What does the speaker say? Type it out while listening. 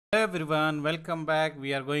Hello everyone, welcome back.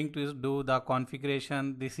 We are going to do the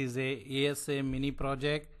configuration. This is a ASA mini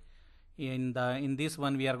project. In this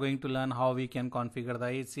one we are going to learn how we can configure the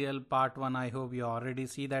ACL part 1. I hope you already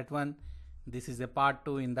see that one. This is a part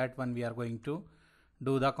 2. In that one we are going to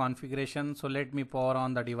do the configuration. So let me power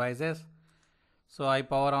on the devices. So I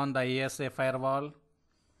power on the ASA firewall.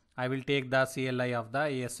 I will take the CLI of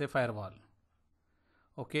the ASA firewall.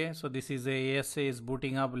 Okay, so this is a ASA is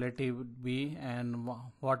booting up, let it be, and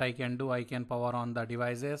what I can do, I can power on the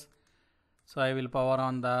devices. So I will power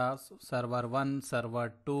on the server 1,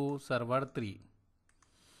 server 2, server 3.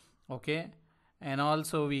 Okay, and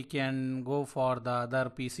also we can go for the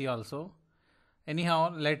other PC also.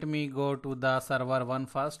 Anyhow, let me go to the server 1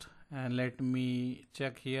 first and let me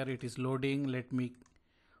check here. It is loading. Let me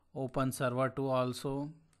open server 2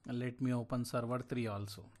 also, and let me open server 3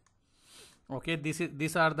 also. Okay,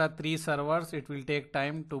 these are the 3 servers. It will take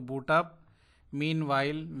time to boot up.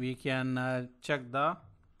 Meanwhile, we can check the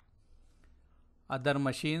other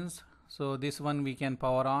machines. So this one we can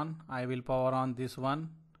power on. I will power on this one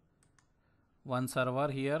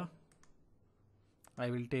server here. I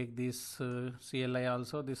will take this CLI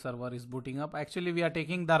also. This server is booting up. Actually, we are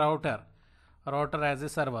taking the router as a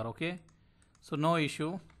server. Okay, so no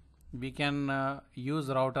issue. We can use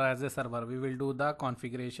router as a server. We will do the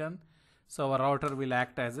configuration. So our router will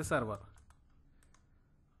act as a server.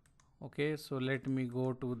 Okay, so let me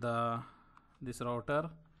go to this router.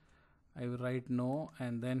 I will write no,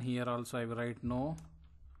 and then here also I will write no,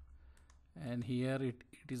 and here it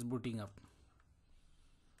is booting up.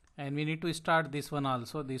 And we need to start this one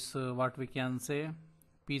also. This what we can say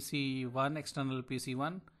PC1, external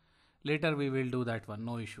PC1. Later we will do that one,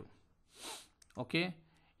 no issue. Okay,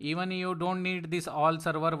 even you don't need this all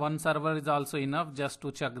server. One server is also enough just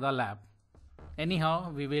to check the lab.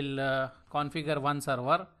 Anyhow, we will configure one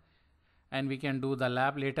server and we can do the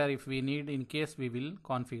lab later if we need. In case we will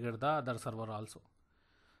configure the other server also.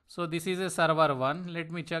 So this is a server 1. Let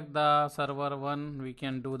me check the server 1. We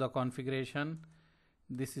can do the configuration.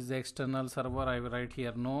 This is the external server. I will write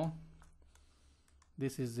here no.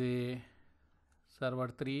 This is a server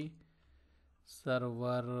 3,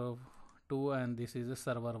 server 2, and this is a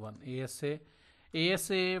server 1.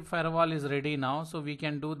 ASA firewall is ready now, so we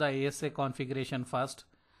can do the ASA configuration first,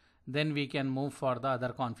 then we can move for the other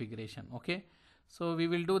configuration. Okay, so we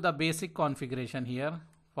will do the basic configuration here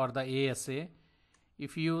for the ASA.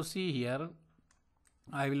 If you see here,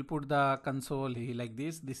 I will put the console here like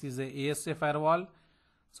this. This is a ASA firewall.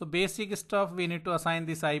 So basic stuff, we need to assign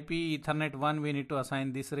this IP, Ethernet 1, we need to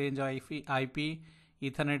assign this range IP,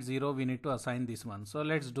 Ethernet 0, we need to assign this one. So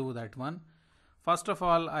let's do that one. First of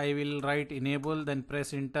all, I will write enable, then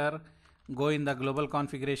press enter, go in the global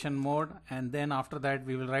configuration mode, and then after that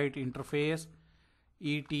we will write interface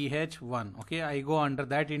ETH1. Okay, I go under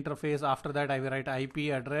that interface. After that I will write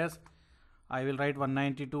IP address. I will write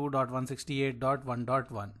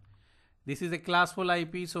 192.168.1.1. This is a classful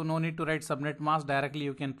IP, so no need to write subnet mask. Directly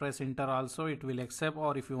you can press enter also, it will accept,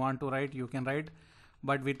 or if you want to write, you can write,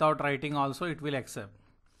 but without writing also it will accept.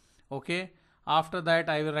 Okay. After that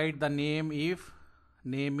I will write the name if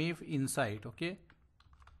inside. Okay,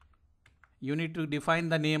 you need to define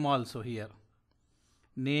the name also here.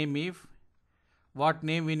 Name if, what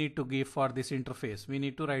name we need to give for this interface, we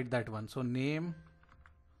need to write that one. So name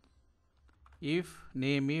if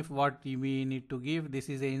what we need to give, this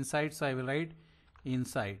is a inside, so I will write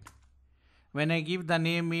inside. When I give the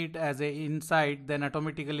name it as a inside, then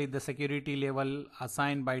automatically the security level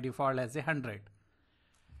assigned by default as 100.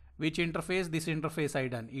 Which interface? This interface I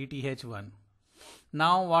done, ETH1.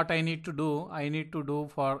 Now what I need to do? I need to do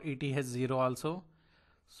for ETH0 also.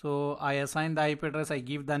 So I assign the IP address, I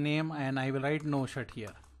give the name, and I will write no shut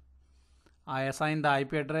here. I assign the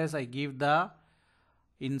IP address, I give the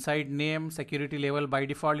inside name, security level by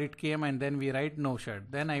default it came, and then we write no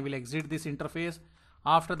shut. Then I will exit this interface.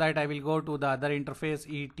 After that I will go to the other interface,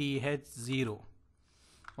 ETH0.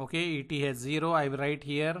 Okay, ETH0 I will write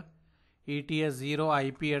here ETH0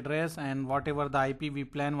 IP address, and whatever the IP we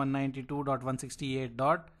plan,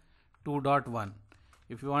 192.168.2.1.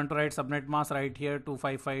 If you want to write subnet mask, write here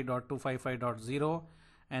 255.255.0,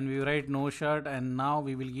 and we write no shut, and now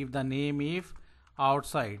we will give the name if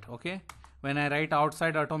outside. Okay, when I write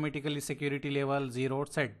outside, automatically security level 0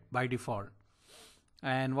 set by default.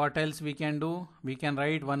 And what else we can do? We can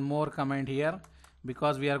write one more command here,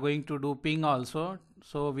 because we are going to do ping also,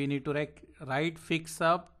 so we need to write fix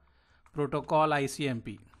up protocol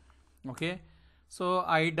ICMP. Okay, so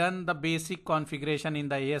I done the basic configuration in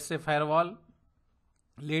the ASA firewall.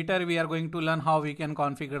 Later we are going to learn how we can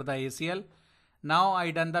configure the ACL. Now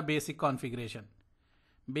I done the basic configuration.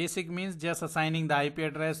 Basic means just assigning the IP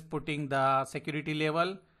address, putting the security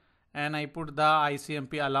level, and I put the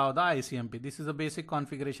ICMP, allow the ICMP. This is the basic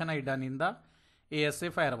configuration I done in the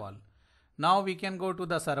ASA firewall. Now we can go to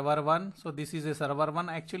the server one. So this is a server one.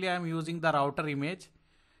 Actually I am using the router image.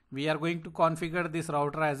 We are going to configure this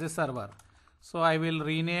router as a server. So I will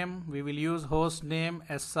rename, we will use host name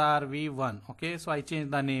SRV1. Okay, so I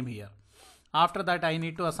change the name here. After that I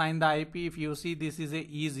need to assign the IP. If you see, this is a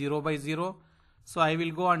E0 by 0. So I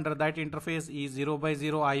will go under that interface E0 by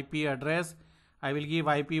 0 IP address. I will give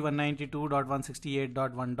IP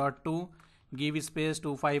 192.168.1.2, give space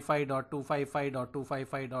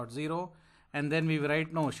 255.255.255.0, and then we will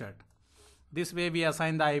write no shut. This way we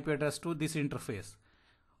assign the IP address to this interface.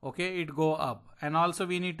 Okay, it go up. And also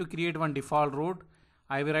we need to create one default route.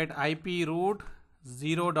 I will write IP route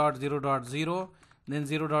 0.0.0, then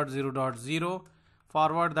 0.0.0,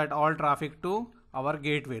 forward that all traffic to our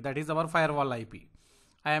gateway, that is our firewall IP.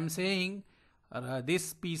 I am saying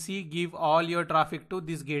this PC give all your traffic to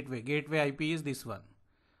this gateway. Gateway IP is this one.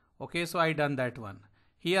 Okay, so I done that one.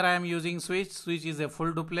 Here I am using switch. Switch is a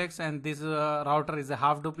full duplex and this router is a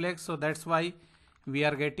half duplex. So that's why we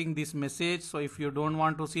are getting this message. So if you don't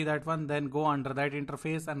want to see that one, then go under that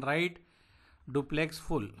interface and write duplex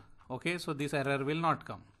full. Okay, so this error will not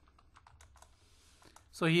come.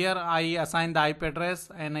 So here I assign the IP address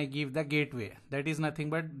and I give the gateway. That is nothing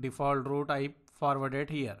but default route I forwarded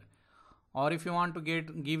here. Or if you want to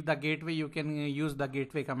give the gateway, you can use the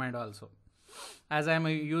gateway command also. As I am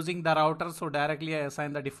using the router, so directly I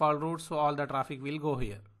assign the default route, so all the traffic will go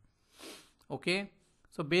here. Okay,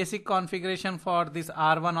 so basic configuration for this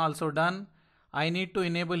R1 also done. I need to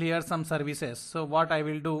enable here some services. So what I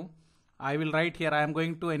will do, I will write here, I am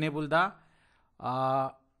going to enable the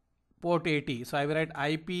port 80. So I will write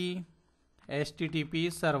IP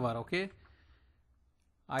HTTP server. Okay,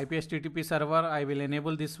 IP HTTP server, I will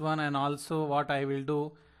enable this one. And also what I will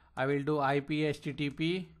do IP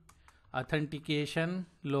HTTP authentication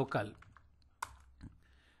local,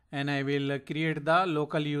 and I will create the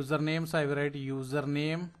local username. So I will write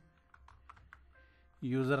username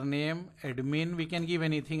admin, we can give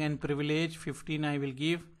anything, and privilege 15 I will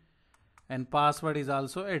give, and password is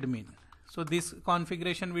also admin. So this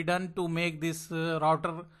configuration we done to make this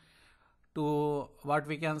router to what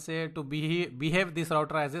we can say to behave this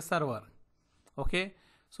router as a server. Okay,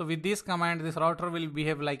 so with this command this router will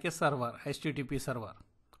behave like a server, HTTP server,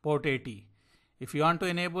 port 80. If you want to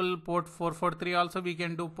enable port 443 also, we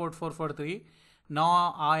can do port 443.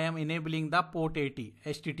 Now I am enabling the port 80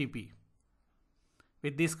 HTTP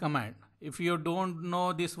with this command. If you don't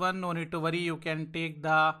know this one, no need to worry, you can take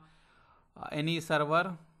the any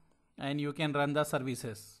server and you can run the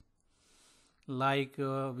services. Like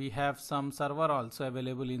we have some server also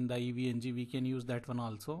available in the EVNG, we can use that one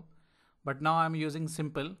also. But now I am using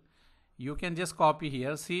simple. You can just copy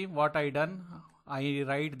here. See what I done. I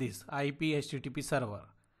write this IP HTTP server,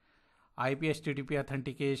 IP HTTP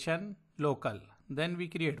authentication local. Then we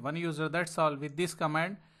create one user. That's all. With this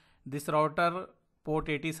command, this router port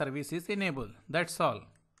 80 service is enabled. That's all.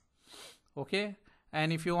 Okay.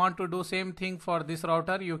 And if you want to do same thing for this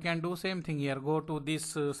router, you can do same thing here. Go to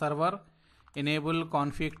this server, enable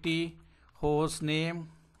config t host name.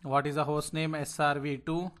 What is the host name?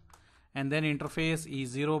 SRV2, and then interface is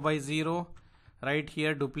 0 by 0. Right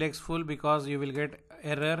here duplex full, because you will get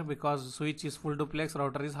error because switch is full duplex,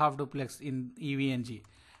 router is half duplex in EVNG.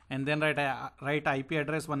 And then write IP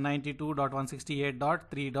address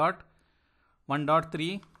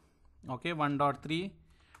 192.168.3.1.3. Okay, 1.3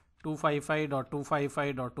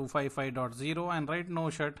 255.255.255.0 and write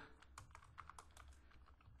no shut.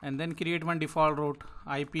 And then create one default route,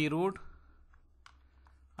 IP route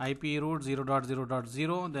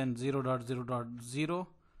 0.0.0, then 0.0.0,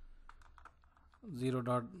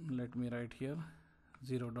 let me write here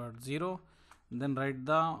 0.0, then write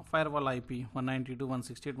the firewall IP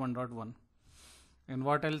 192.168.1.1. And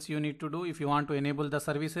what else you need to do? If you want to enable the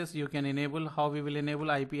services, you can enable. How we will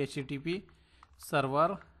enable? IP HTTP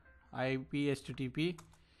server, IP HTTP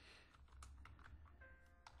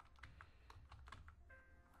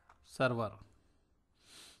server,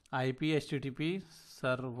 IP HTTP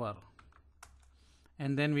server,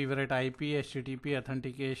 and then we will write IP HTTP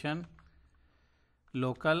authentication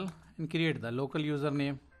local and create the local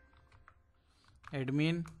username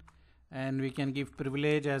admin, and we can give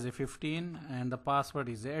privilege as a 15 and the password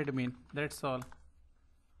is admin. That's all.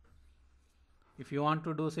 If you want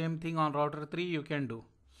to do same thing on router 3, you can do.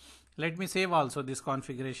 Let me save also this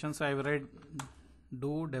configuration. So I will write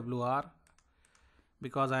do WR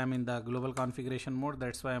because I am in the global configuration mode.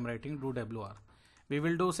 That's why I am writing do WR. We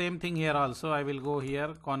will do same thing here also. I will go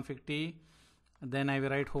here config t then I will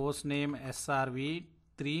write host name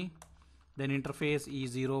srv3, then interface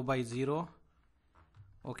E0 by 0.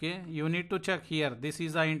 Okay, you need to check here, this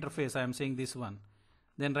is the interface, I am saying this one.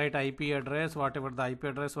 Then write IP address, whatever the IP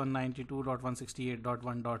address,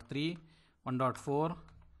 192.168.1.3, 1.4,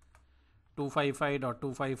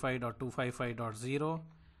 255.255.255.0,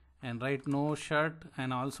 and write no shut,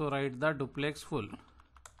 and also write the duplex full,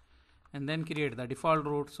 and then create the default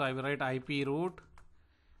route. So I will write IP route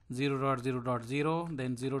 0.0.0,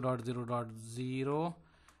 then 0.0.0,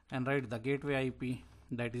 and write the gateway IP,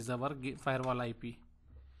 that is our firewall IP.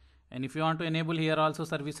 And if you want to enable here also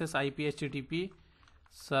services, IP HTTP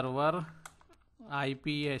server, IP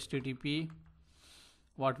HTTP,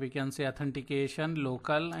 what we can say, authentication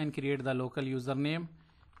local, and create the local username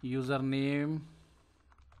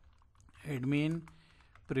admin,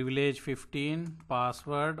 privilege 15,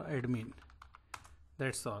 password admin.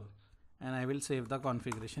 That's all. And I will save the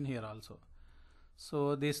configuration here also.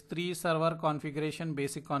 So this 3 server configuration,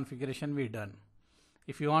 basic configuration we done.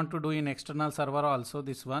 If you want to do in external server also,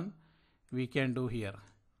 this one we can do here.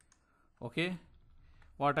 Okay,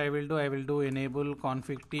 what I will do enable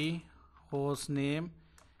config t host name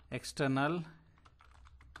external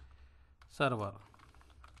server.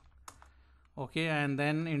 Okay, and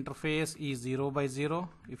then interface is 0 by 0.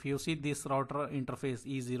 If you see this router interface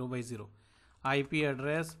is 0 by 0. IP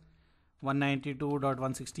address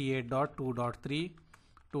 192.168.2.3,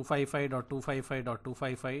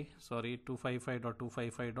 255.255.255, sorry,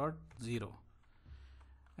 255.255.0,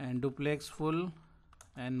 and duplex full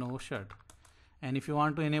and no shut. And if you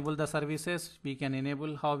want to enable the services, we can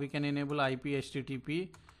enable, how we can enable IP HTTP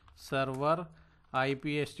server, IP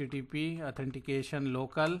HTTP authentication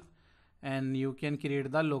local, and you can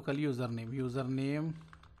create the local username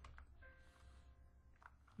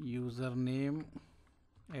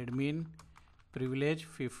admin, privilege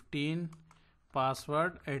 15,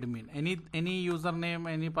 password admin, any username,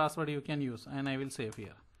 any password you can use, and I will save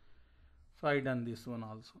here. So I done this one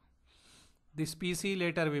also. This PC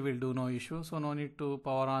later we will do, no issue, so no need to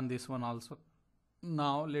power on this one also.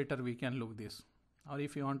 Now later we can look this, or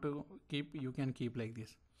if you want to keep, you can keep like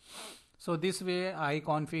this. So this way I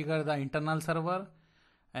configure the internal server,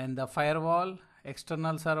 and the firewall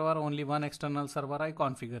external server, only one external server I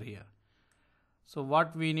configure here. So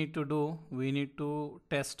what we need to do, we need to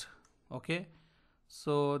test. Okay,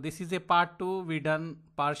 so this is a part 2, we done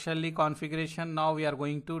partially configuration. Now we are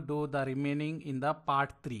going to do the remaining in the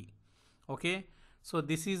part 3. Okay, so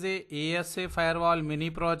this is a ASA Firewall Mini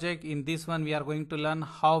Project. In this one we are going to learn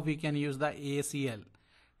how we can use the ACL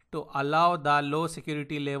to allow the low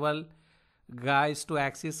security level guys to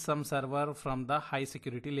access some server from the high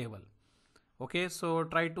security level. Okay, so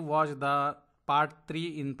try to watch the part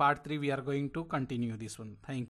 3. In part 3 we are going to continue this one. Thank you.